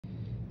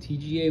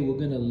TGA, we're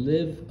gonna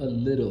live a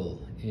little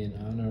in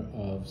honor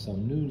of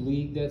some new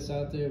league that's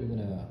out there. We're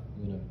gonna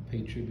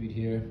pay tribute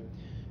here,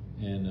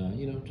 and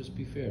you know, just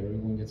be fair.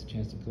 Everyone gets a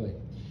chance to play.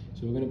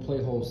 So we're gonna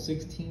play holes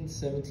 16,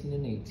 17,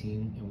 and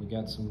 18, and we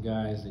got some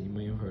guys that you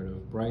may have heard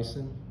of: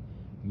 Bryson,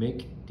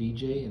 Mick,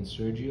 DJ, and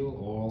Sergio,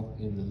 all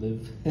in the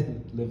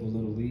live a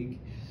little league.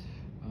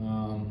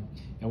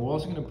 And we're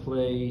also gonna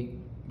play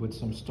with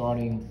some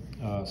starting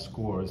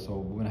scores. So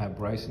we're gonna have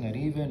Bryson at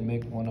even,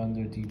 Mick 1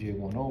 under, DJ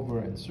 1 over,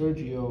 and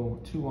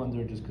Sergio 2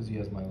 under, just because he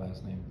has my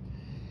last name.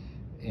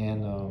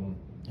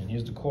 And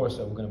here's the course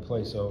that we're gonna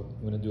play. So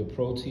we're gonna do a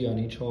pro tee on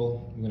each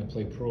hole. We're gonna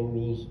play pro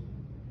rules.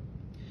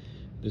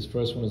 This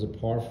first one is a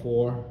par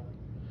 4.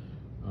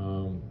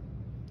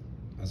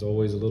 As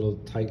always, a little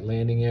tight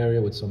landing area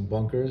with some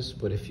bunkers.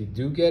 But if you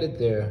do get it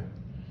there,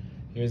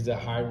 here's the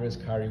high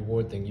risk, high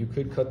reward thing. You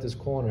could cut this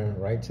corner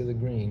right to the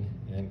green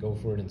and go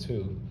for it in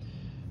 2.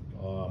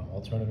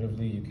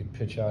 Alternatively, you could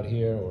pitch out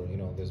here, or you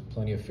know, there's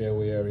plenty of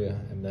fairway area,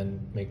 and then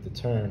make the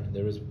turn.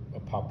 There is a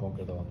pop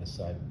bunker though on this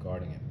side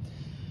guarding it.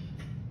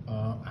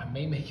 I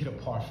may make it a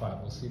par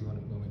 5. We'll see when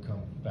we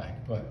come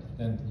back. But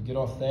then you get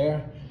off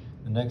there.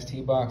 The next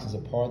tee box is a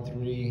par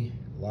 3.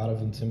 A lot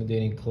of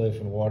intimidating cliff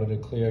and water to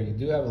clear. You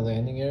do have a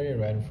landing area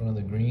right in front of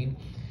the green,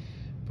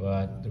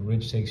 but the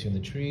ridge takes you in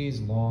the trees.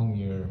 Long,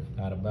 you're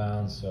out of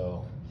bounds.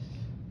 So,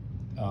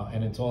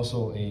 and it's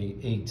also a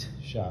 8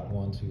 shot.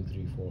 1, 2,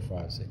 3, 4,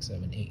 5, 6,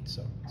 7, 8.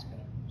 So it's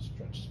gonna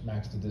stretch,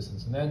 max the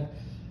distance. And then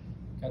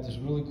got this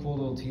really cool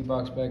little tee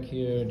box back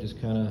here. Just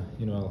kind of,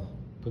 you know,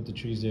 put the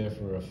trees there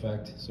for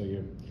effect. So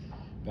you're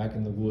back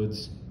in the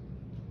woods.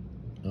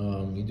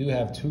 You do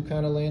have 2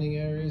 kind of landing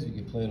areas. You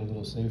can play it a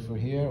little safer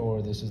here,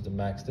 or this is the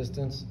max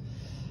distance.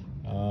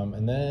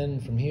 And then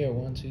from here,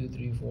 1, 2,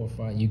 3, 4,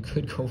 5. You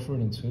could go for it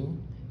in 2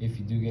 if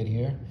you do get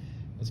here.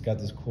 It's got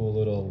this cool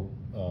little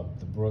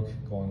the brook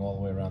going all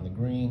the way around the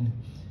green,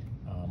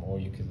 or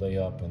you could lay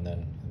up and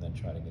then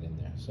try to get in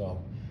there.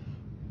 So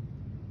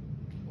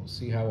we'll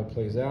see how it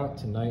plays out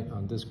tonight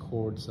on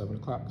Discord, 7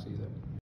 o'clock. See you there.